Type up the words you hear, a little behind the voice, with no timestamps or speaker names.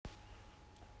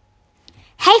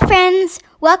Hey friends,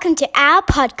 welcome to our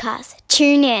podcast.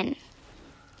 Tune in.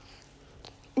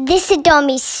 This Dom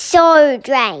is so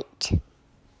great.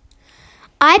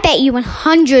 I bet you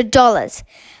 $100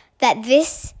 that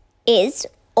this is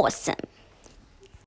awesome.